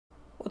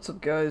What's up,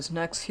 guys?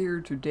 Next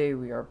here. Today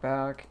we are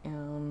back,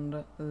 and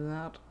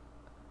that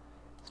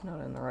is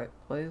not in the right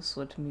place.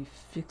 Let me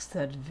fix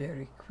that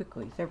very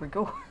quickly. There we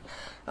go.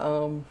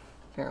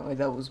 Apparently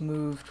that was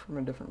moved from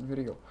a different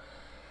video.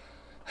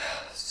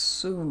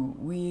 So,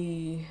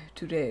 we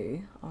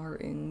today are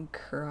in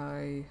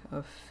Cry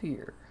of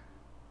Fear.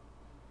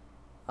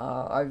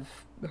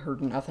 I've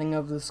heard nothing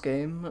of this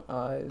game.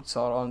 I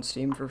saw it on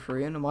Steam for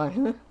free, and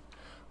might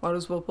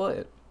as well play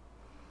it.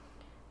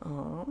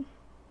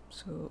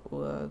 So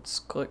let's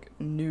click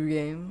New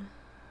Game.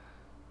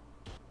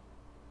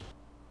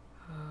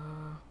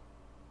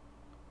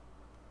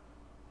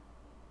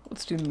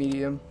 Let's do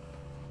Medium.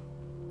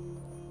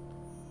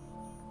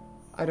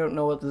 I don't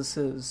know what this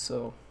is,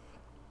 so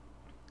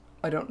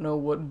I don't know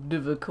what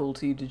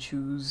difficulty to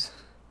choose.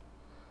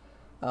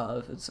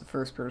 If it's a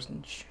first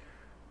person.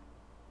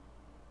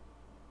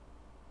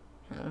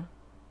 Huh?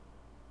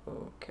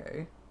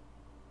 Okay.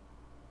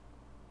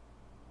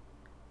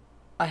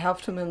 I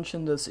have to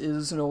mention this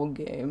is an old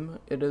game.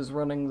 It is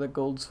running the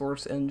Gold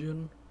Source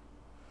engine.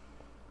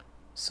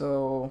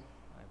 So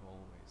I've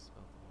always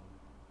felt alone.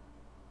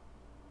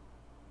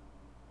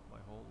 My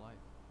whole life.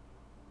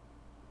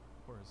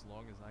 For as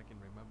long as I can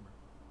remember.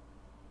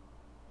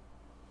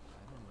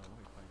 I don't know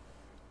if I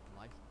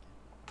like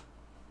it.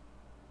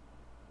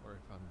 Or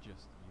if I'm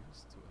just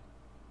used to it.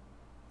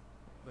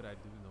 But I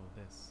do know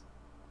this.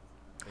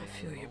 I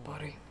feel you,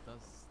 buddy.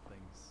 Does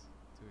things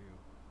to you.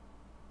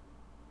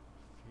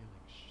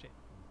 Feeling shit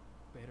and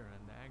bitter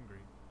and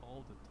angry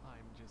all the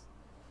time, just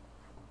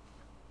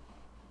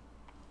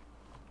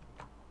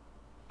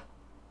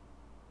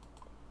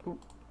Ooh.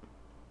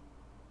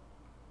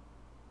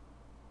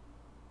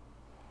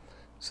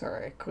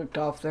 Sorry, I clicked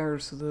off there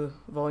so the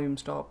volume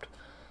stopped.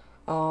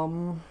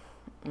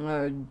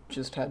 I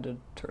just had to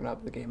turn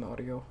up the game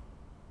audio.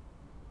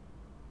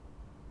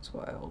 That's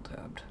why I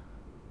alt-tabbed.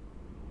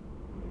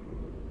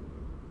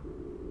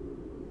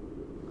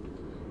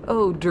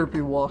 Oh,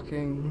 derpy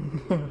walking.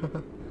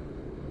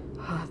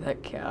 Ah,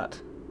 that cat.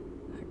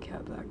 That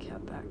cat.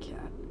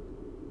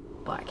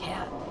 Black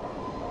cat.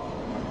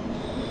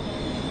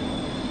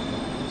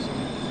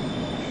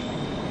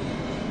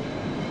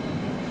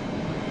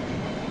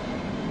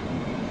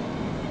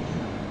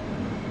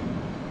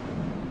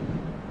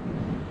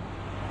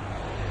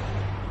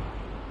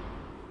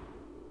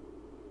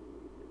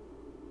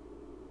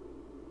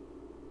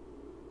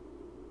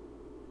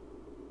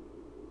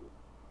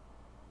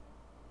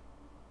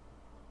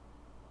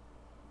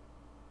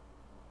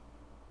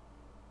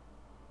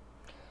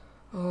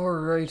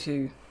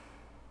 Alrighty.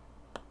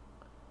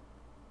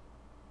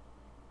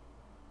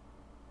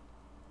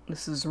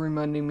 This is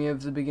reminding me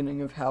of the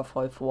beginning of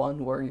Half-Life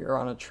 1 where you're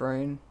on a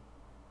train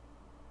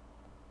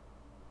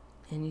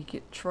and you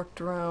get trucked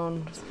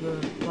around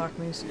the Black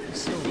Mesa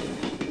facility.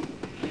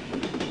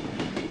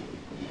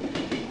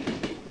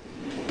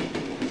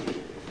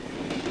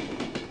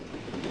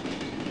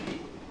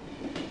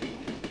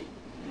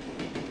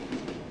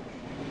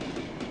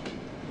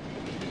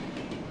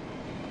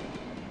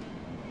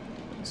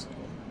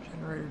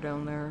 Generator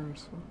down there,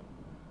 so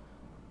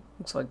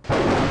looks like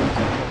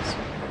that's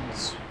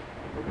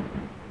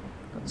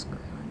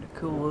kind of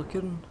cool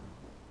looking.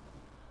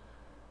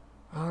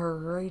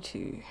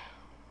 Alrighty,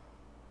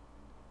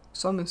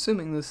 so I'm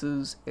assuming this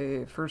is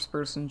a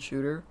first-person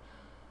shooter.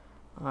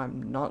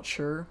 I'm not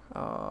sure.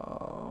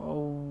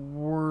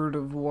 Word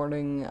of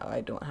warning: I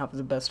don't have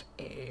the best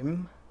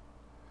aim,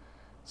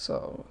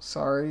 so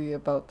sorry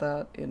about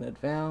that in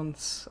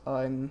advance.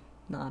 I'm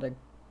not a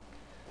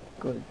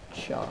good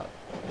shot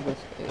with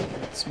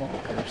a small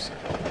cursor.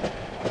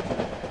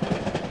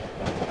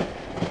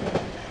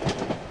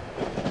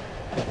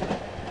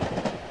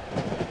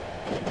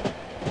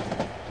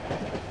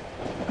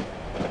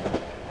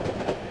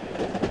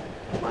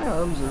 My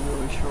arms are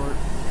really short.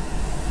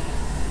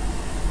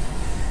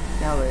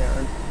 Now they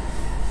are.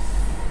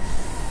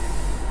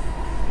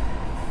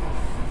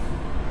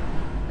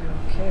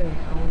 Okay,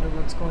 I wonder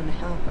what's going to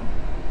happen.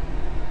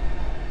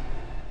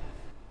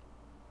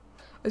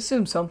 I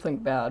assume something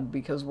bad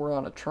because we're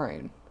on a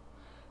train.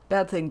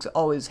 Bad things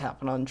always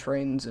happen on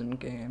trains in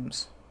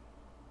games.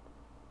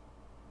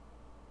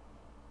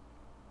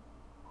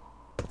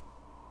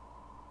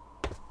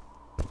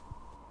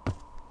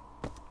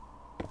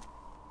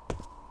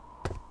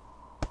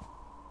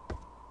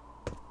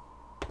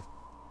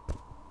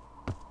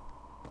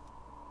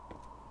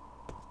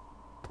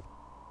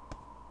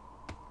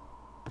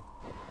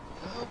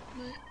 Help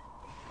me.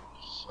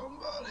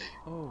 Somebody.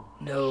 oh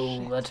No,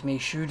 shit. let me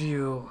shoot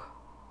you.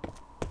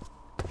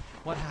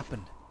 What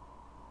happened?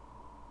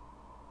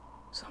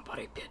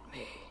 Somebody bit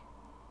me.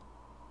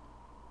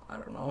 I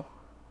don't know.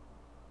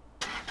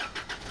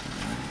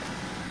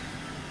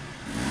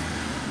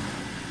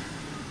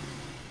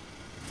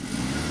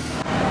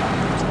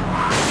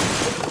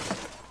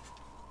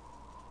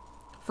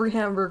 Free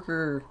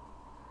hamburger.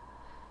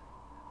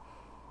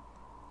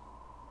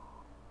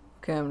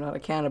 Okay, I'm not a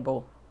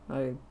cannibal.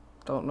 I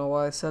don't know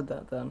why I said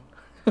that then.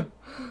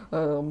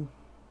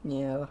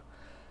 Yeah.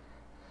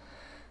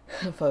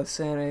 If I was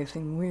saying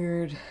anything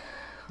weird,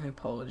 I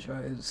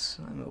apologize.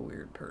 I'm a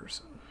weird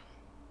person.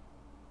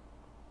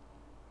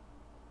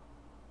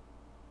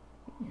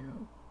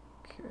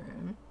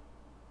 Okay.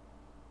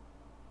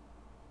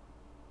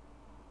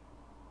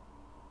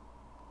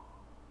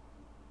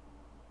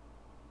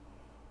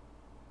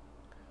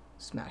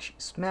 Smashy,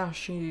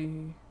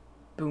 smashy.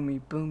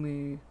 Boomy,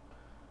 boomy.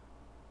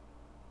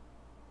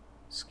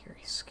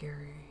 Scary,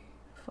 scary.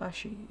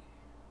 Flashy.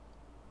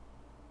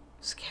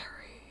 Scary.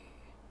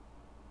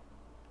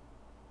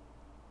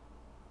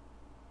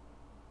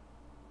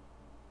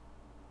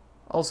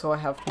 Also, I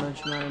have to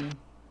mention I'm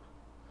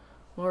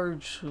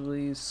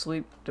largely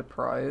sleep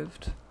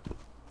deprived.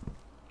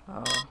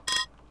 Can't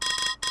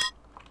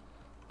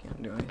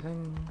do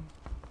anything.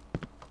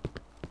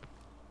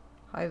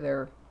 Hi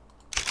there.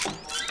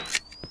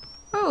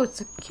 Oh,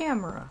 it's a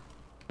camera.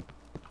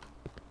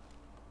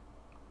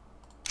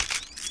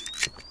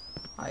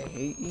 I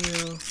hate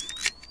you.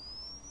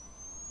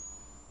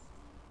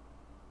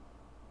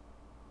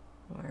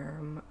 Where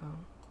am I? Oh.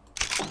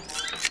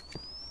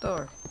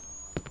 Door.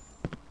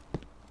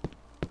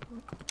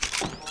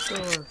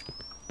 Door.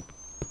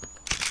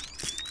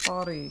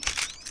 Body.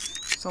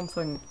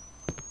 Something.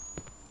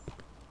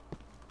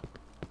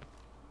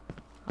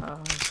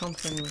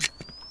 Something.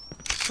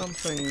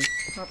 Something.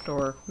 Not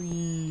door.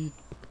 Wee.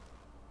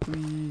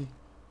 Wee.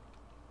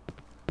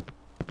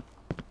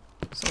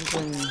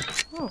 Something.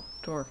 Oh,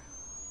 door.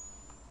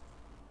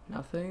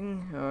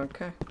 Nothing.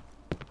 Okay.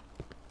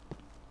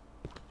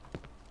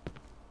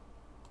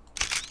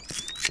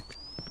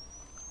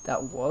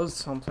 That was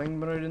something,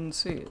 but I didn't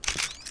see it.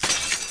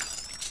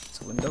 It's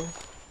a window.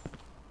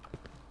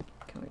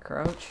 Can we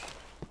crouch?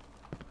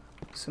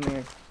 Assuming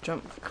I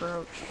jump,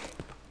 crouch.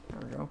 There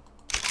we go.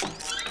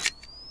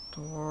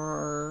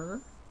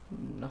 Door.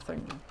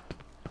 Nothing.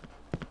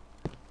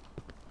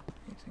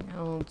 Anything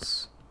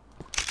else?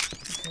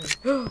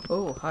 Okay.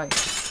 Oh, hi.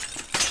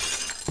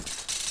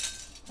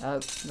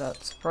 That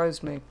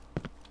surprised me.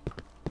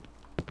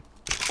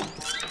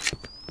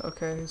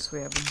 Okay, so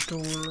we have a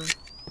door.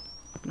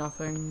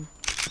 Nothing.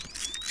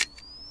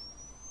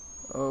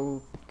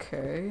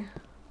 Okay.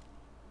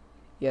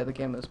 Yeah, the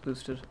game is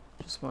boosted.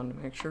 Just wanted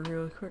to make sure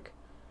really quick.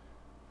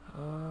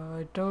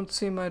 I don't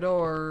see my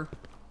door.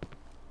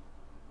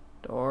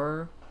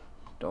 Door.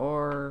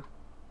 Door.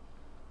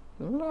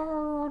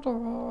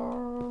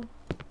 Door.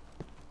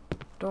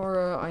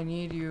 Dora, I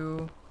need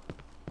you.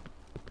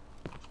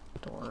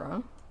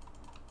 Dora.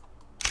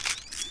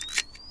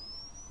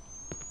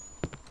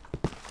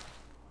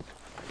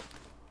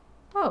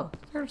 Oh,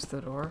 there's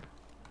the door.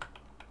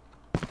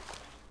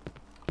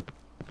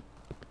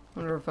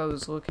 Wonder if I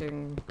was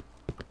looking...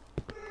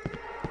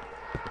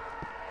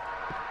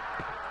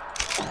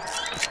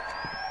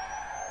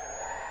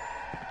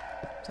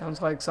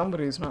 Sounds like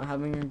somebody's not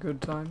having a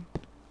good time.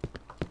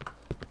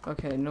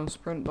 Okay, no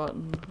sprint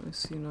button. I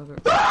see another...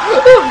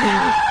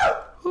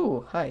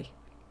 Ooh, hi.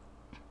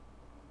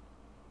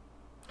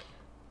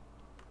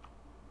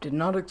 Did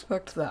not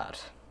expect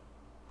that.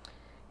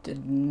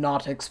 Did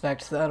not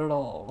expect that at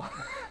all.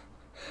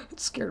 It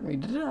scared me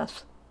to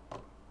death.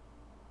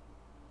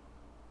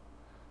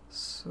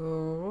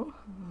 So,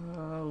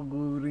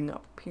 loading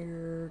up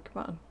here.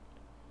 Come on.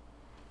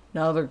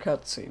 Another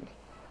cutscene.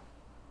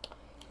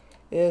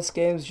 This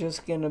game's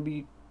just gonna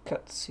be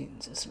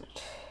cutscenes, isn't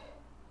it?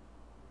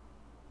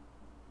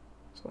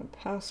 So I'm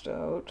passed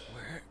out.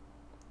 Where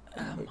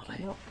am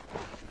I? Up.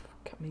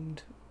 Coming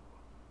to.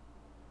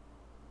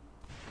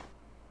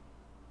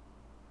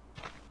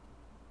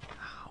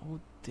 How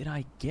did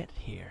I get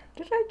here?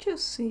 Did I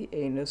just see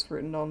anus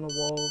written on the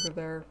wall over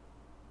there?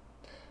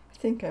 I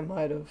think I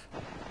might have.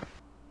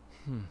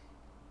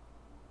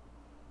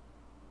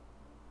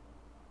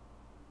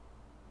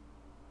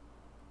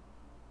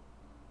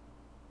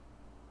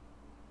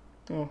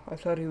 Oh, I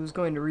thought he was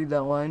going to read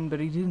that line, but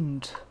he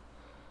didn't.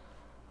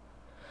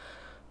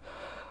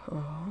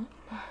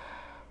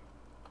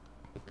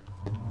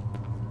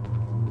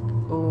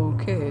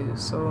 Okay,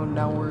 so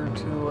now we're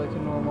to like a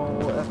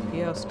normal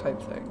FPS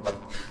type thing.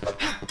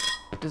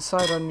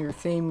 Decide on your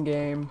theme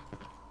game.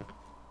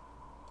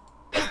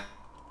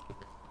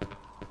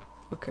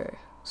 Okay,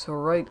 so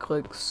right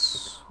click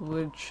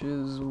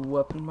switches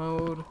weapon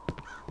mode.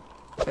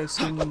 I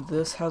assume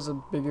this has a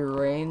bigger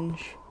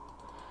range,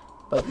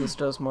 but this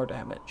does more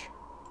damage.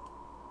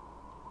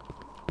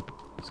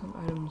 Some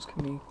items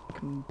can be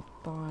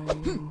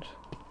combined.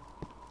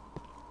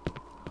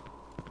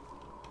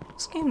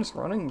 This game's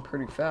running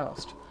pretty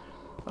fast.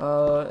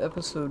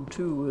 Episode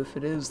 2, if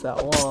it is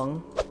that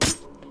long,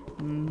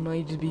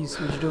 might be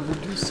switched over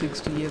to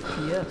 60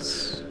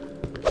 FPS.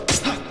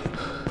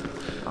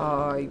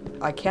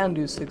 I can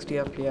do 60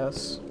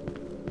 FPS.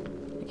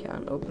 I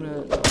can open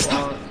it,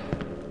 lock.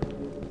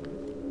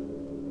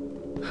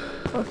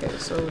 Okay,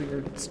 so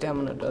your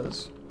stamina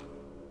does.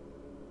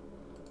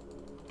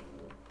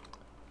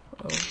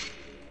 Oh.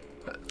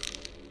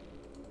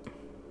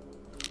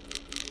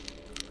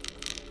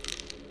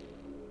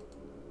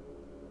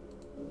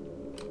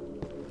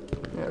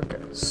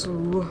 Okay,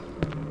 so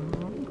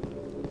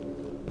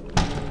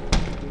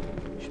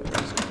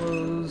shutters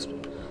closed.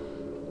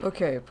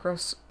 Okay,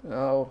 press...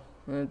 Oh,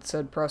 it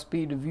said press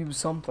B to view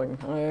something.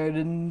 I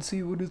didn't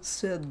see what it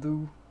said,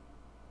 though.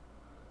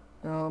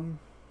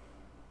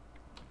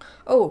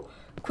 Oh,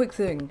 quick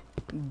thing.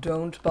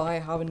 Don't buy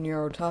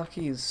habanero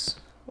Takis.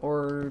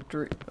 Or,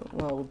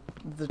 well,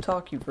 the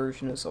Taki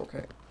version is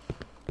okay.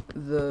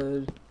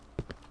 The,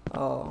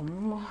 let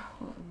me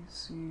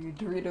see,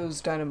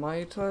 Doritos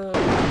Dynamite,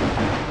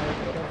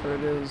 whatever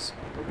it is.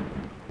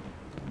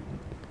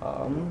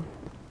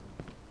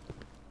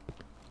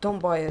 Don't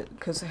buy it,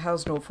 because it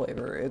has no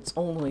flavor. It's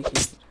only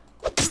heat.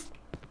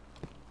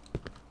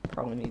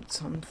 Probably need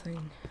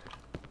something.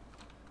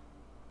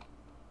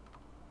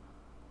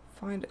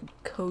 Find a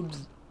code.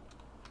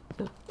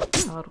 The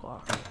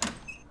padlock.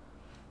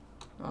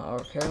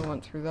 Okay, I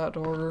went through that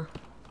door.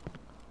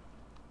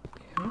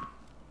 Yeah.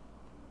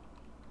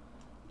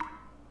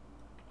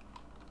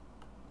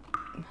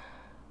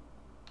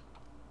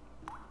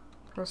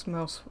 Press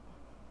mouse.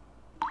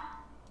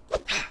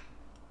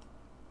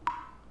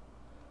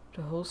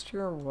 To host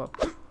your what?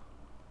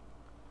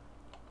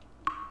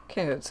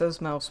 Okay, it says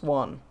mouse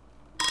 1.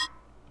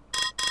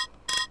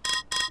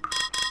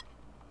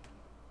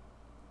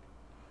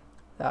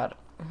 That.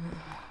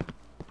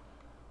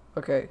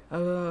 Okay,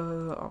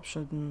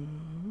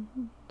 options.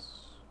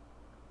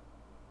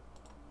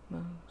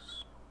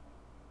 Mouse.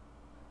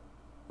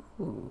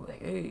 Ooh,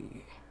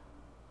 hey.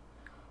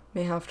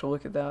 May have to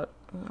look at that.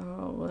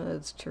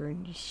 Let's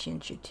turn the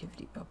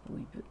sensitivity up a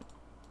wee bit.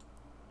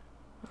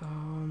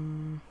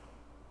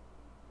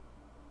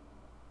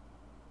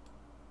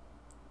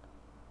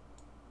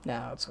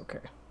 Nah, it's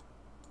okay.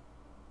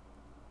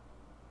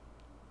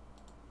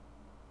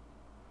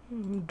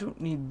 Don't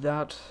need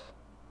that.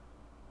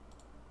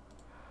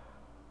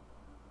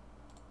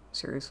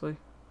 Seriously?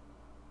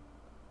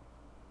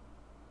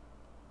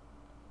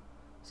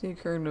 See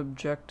current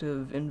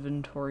objective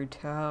inventory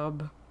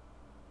tab.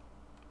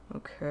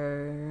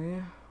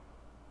 Okay.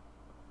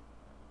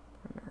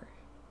 Primary.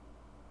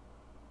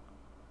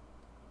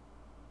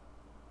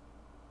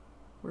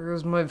 Where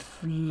is my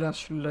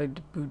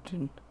flashlight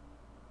button?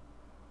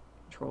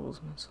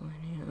 Controls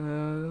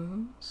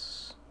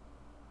miscellaneous.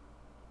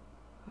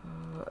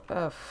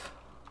 F.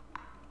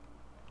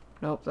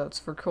 Nope, that's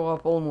for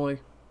co-op only.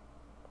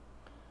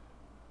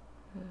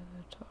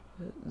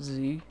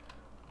 Z.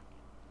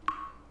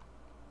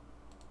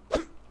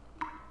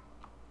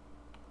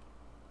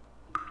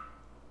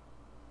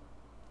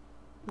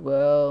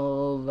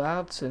 Well,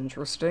 that's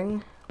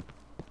interesting.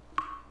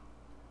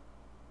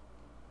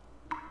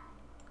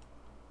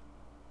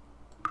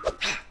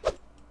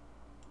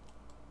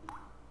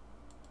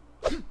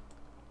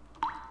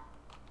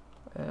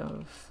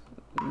 F.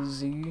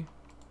 Z.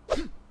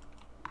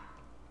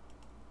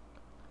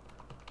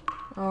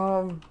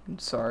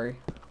 Sorry.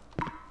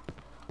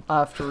 I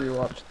have to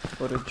rewatch the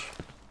footage.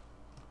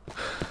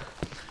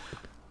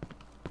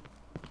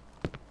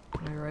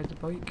 Can I ride the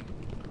bike?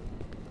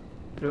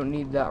 I don't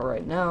need that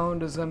right now.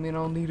 Does that mean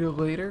I'll need it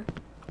later?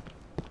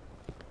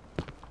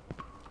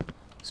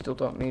 Still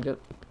don't need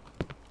it.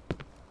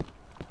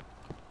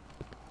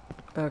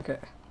 Okay.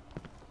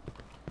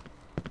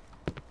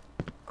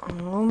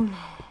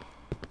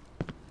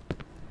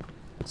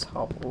 Let's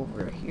hop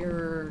over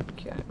here.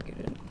 Can't get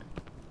in.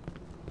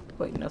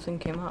 Wait, nothing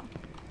came up.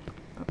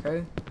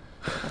 Okay.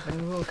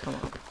 Nothing will come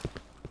up.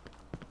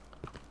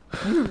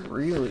 You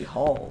really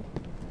haul.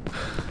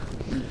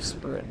 You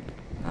sprint.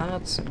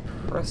 That's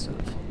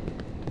impressive.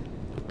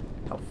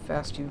 How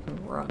fast you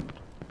can run.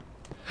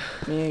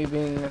 Me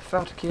being a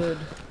fat kid,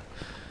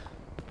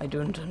 I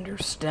don't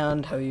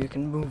understand how you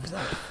can move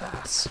that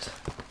fast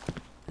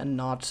and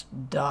not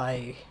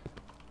die.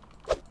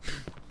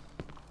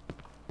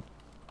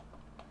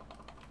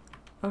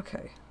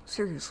 Okay,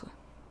 seriously.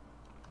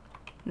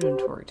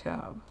 Inventory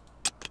tab.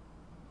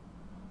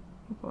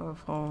 Mobile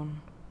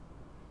phone.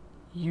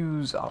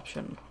 Use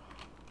option.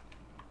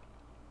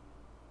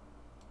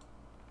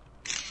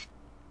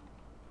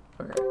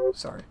 Okay,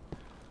 sorry.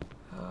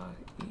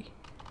 E.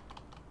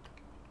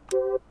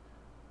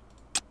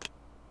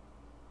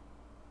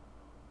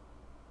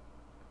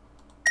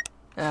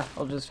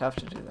 I'll just have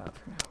to do that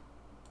for now.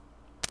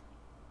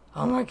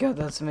 Oh my god,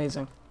 that's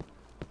amazing.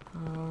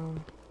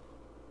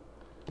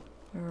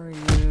 Where are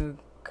you?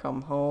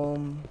 Come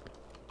home.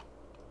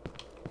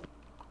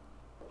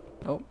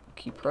 Nope,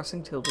 keep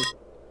pressing tilde.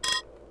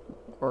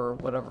 Or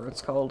whatever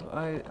it's called.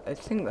 I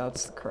think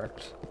that's the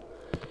correct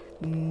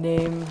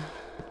name.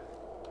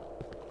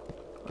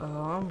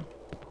 Oh,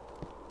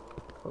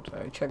 did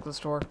I check the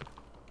store?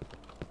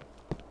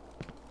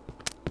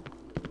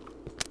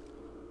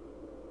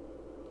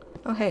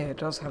 Oh hey, it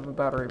does have a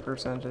battery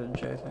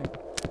percentage, I think.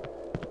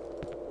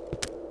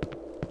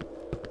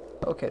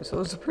 Okay,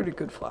 so it's a pretty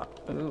good flap.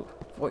 Ooh,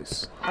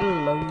 voice.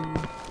 Hello,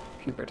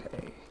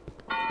 puberty.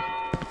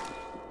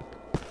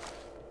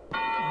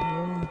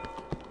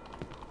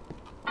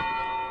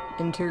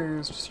 Interior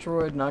is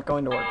destroyed, not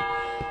going to work.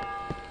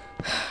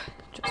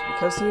 Just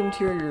because the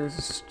interior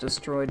is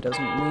destroyed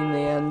doesn't mean the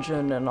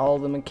engine and all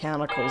the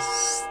mechanical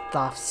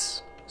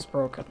stuffs is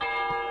broken.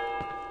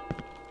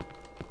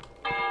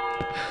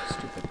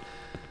 Stupid.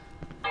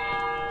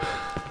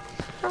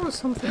 was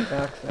something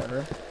back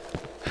there.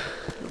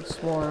 I was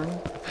sworn.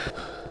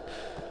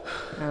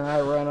 And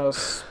I ran out of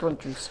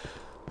sprinters.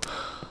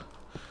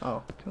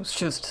 Oh, it was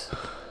just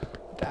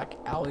a back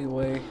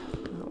alleyway.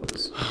 That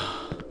was...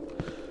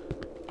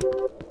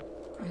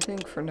 I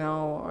think for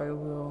now I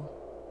will...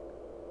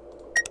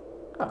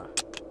 Ah.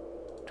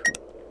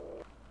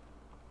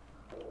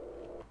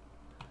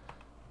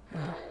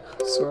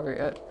 Sorry,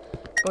 it's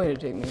going to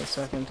take me a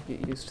second to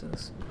get used to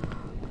this.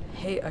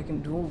 Hey, I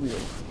can dual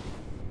wield.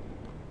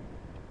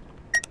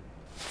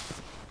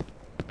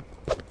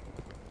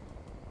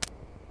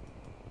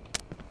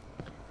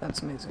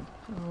 That's amazing.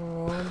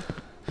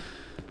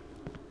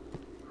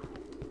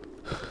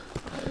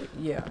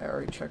 Yeah, I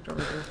already checked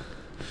over there.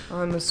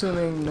 I'm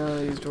assuming none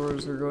of these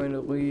doors are going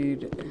to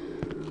lead.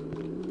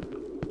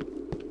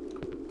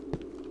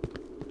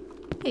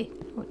 Hey,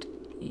 what?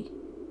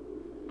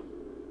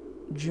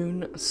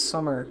 June,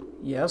 summer.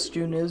 Yes,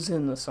 June is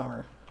in the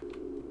summer.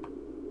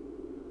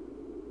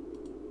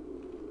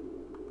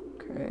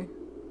 Okay.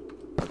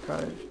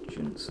 Archive,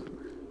 June, summer.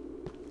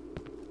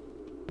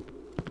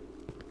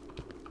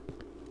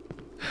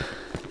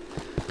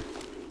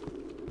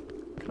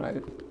 Can I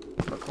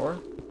record?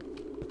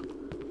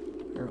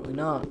 Apparently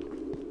not.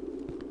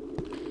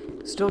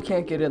 Still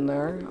can't get in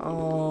there.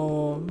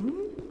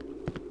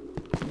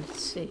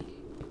 Let's see.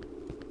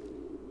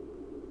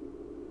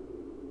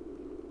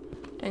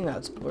 Dang,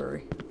 that's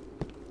blurry.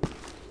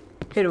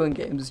 Hate it when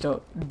games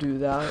don't do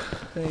that.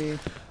 They...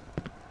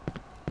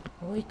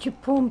 What's your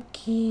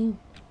pumpkin?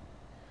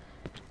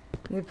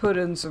 They put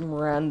in some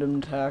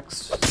random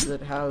text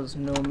that has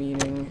no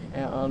meaning,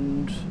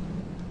 and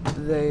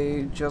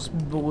they just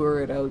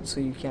blur it out so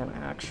you can't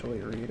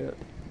actually read it.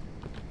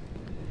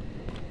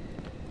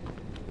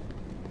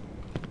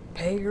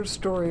 Pay your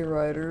story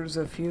writers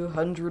a few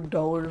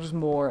 $100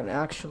 more and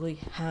actually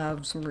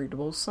have some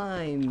readable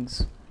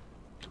signs.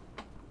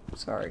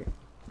 Sorry.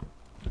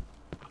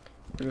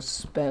 Just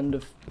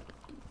spend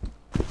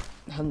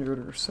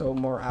 100 or so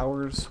more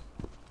hours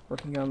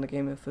working on the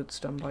game if it's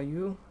done by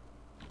you.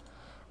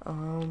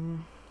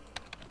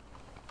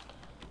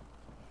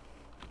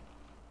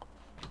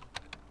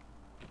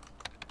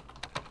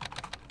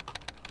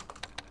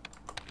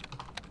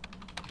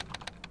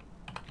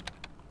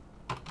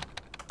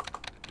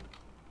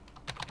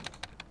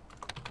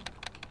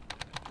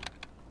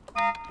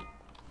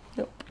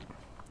 Nope.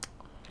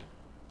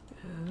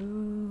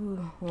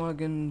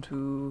 Log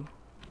into...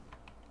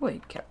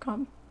 Wait,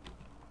 Capcom?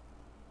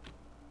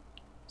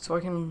 So I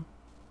can...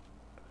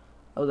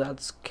 Oh,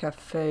 that's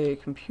Cafe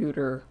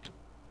Computer.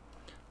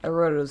 I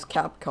wrote it as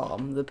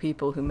Capcom, the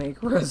people who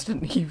make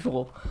Resident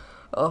Evil.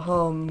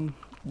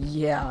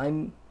 Yeah,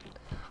 I'm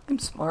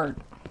smart.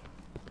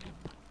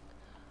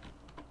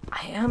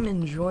 I am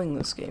enjoying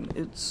this game.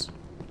 It's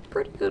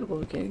pretty good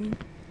looking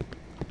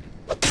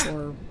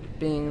for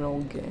being an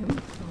old game.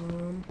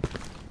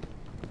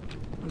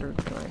 Wonder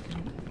if I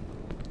can...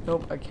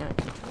 Nope, I can't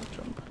control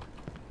jump.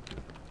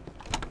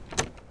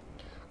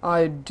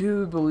 I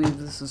do believe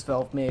this is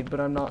Valve made, but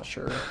I'm not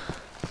sure.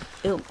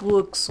 It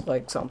looks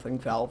like something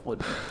Valve would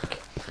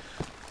make.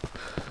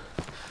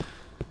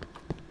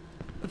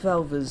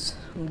 Valve is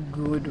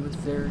good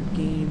with their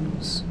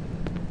games.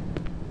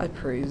 I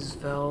praise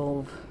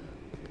Valve.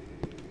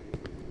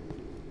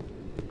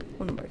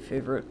 One of my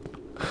favorite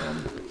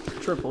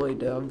AAA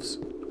devs.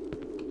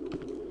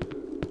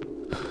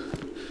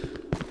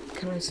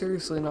 Can I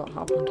seriously not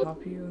hop on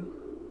top of you?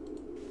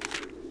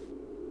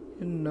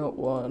 In Note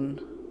 1.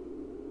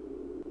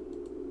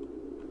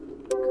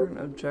 Current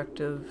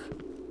objective.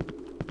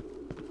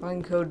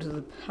 Find code to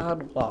the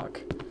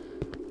padlock.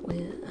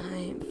 Well, I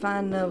ain't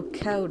find no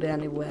code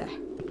anywhere.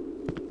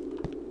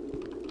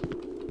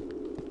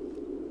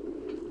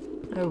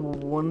 I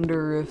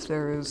wonder if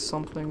there is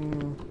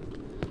something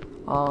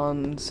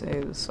on, say,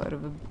 the side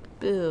of a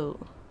bill.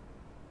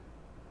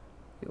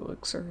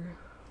 Elixir.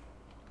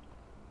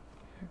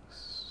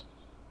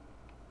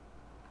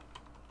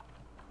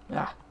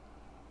 Ah.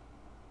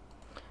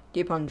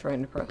 Keep on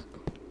trying to press.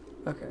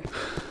 Okay.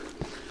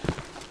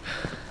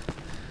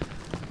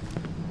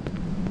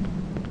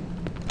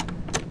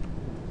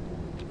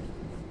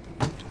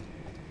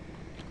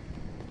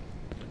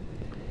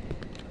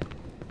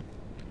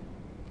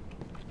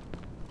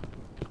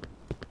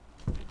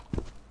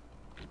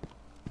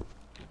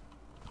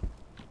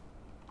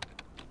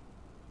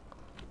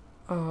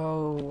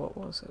 Oh, what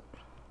was it?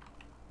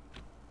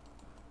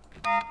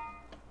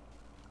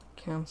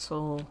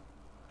 Cancel,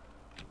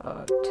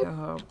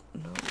 tab,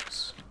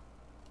 notes.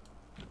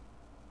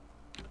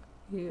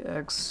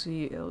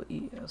 EXCLESIOR.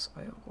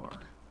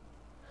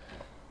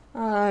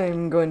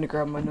 I'm going to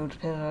grab my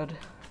notepad.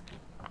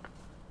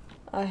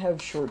 I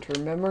have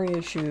short-term memory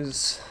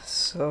issues,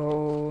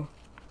 so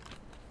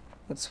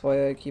that's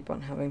why I keep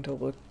on having to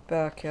look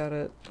back at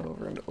it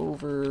over and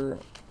over.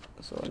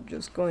 So I'm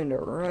just going to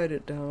write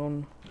it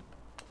down.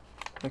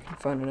 I can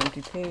find an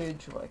empty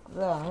page like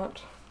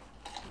that.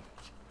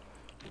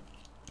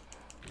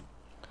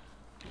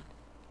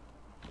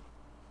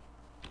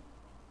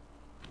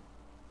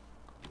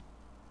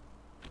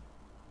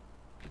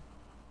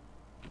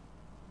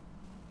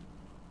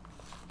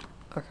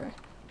 Okay.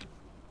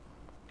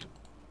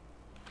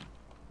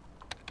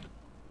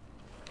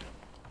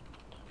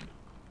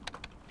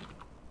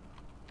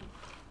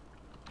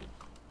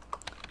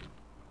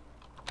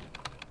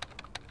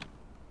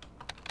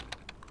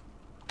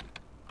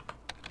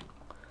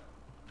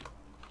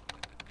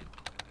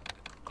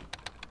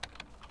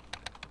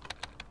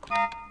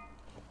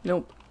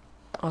 Nope.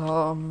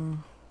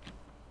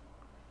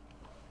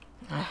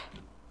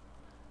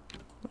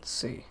 Let's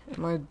see.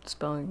 Am I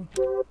spelling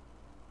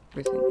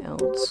everything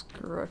else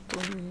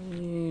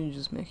correctly?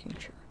 Just making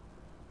sure.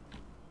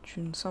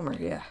 June, summer,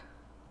 yeah.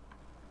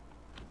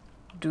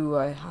 Do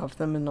I have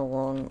them in the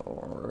wrong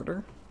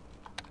order?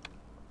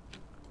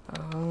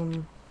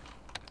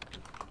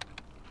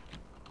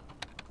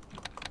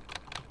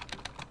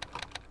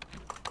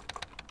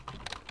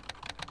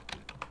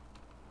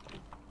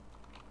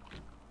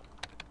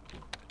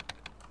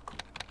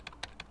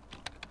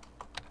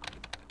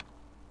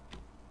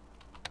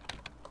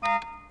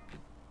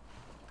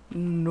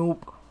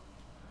 Nope.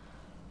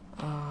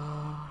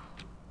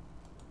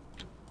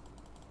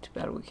 Too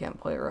bad we can't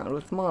play around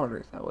with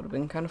monitors. That would have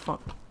been kind of fun.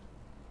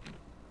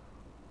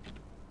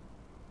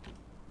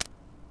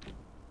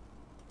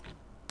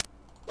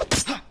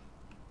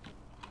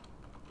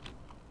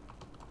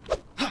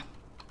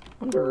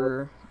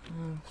 Wonder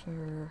if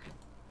there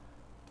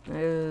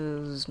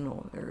is...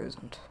 No, there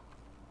isn't.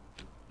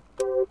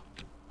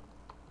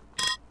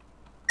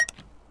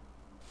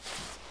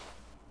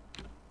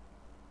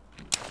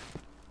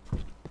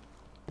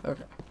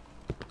 Okay.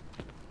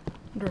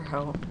 Wonder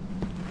how...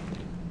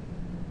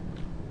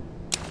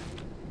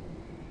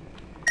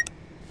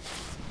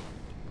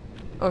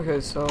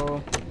 Okay,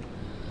 so...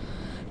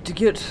 To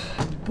get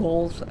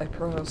both, I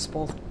press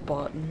both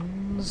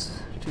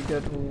buttons. To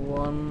get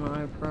one,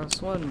 I press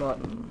one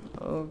button.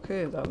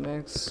 Okay, that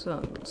makes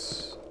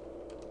sense.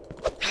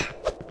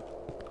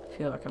 I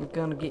feel like I'm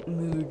gonna get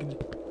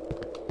mooged.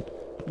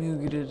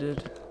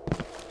 Moogeted.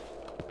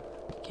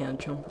 Can't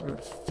jump over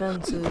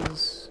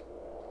fences.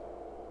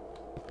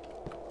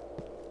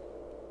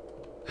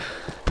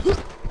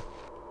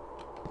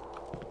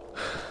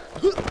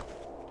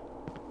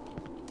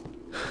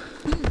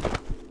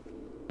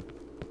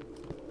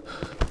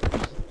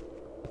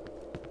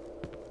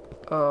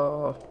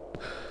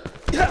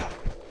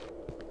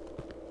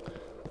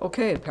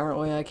 Okay,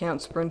 apparently I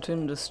can't sprint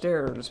into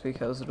stairs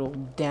because it'll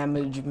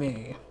damage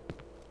me.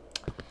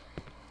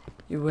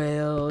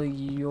 Well,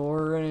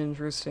 you're an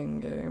interesting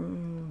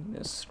game,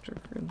 Mr.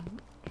 Grinch.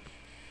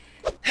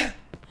 And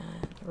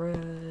the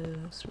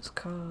rest is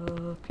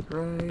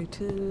copyrighted,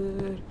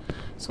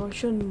 so I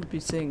shouldn't be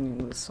singing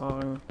this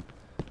song.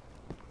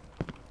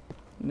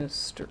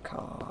 Mr.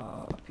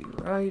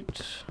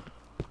 Copyright.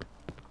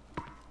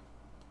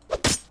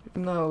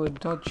 Even though I would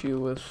touch you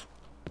with,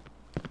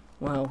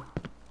 well,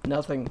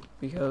 nothing,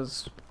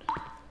 because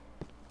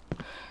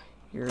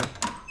you're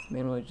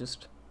mainly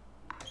just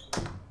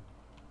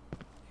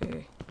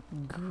a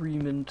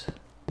agreement.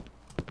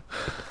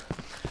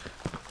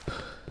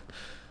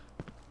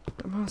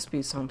 There must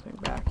be something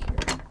back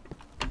here.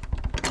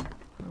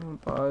 Oh,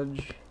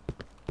 budge.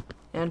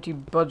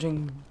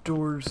 Anti-budging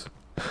doors.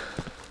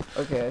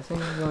 Okay, I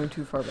think I'm going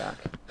too far back.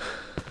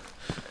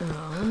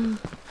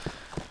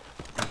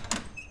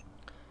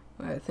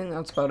 I think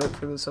that's about it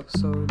for this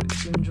episode.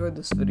 If you enjoyed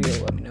this video,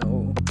 let me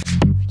know.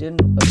 If you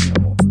didn't, let me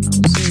know.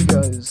 I'll see you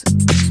guys in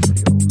the next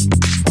video.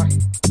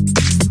 Bye.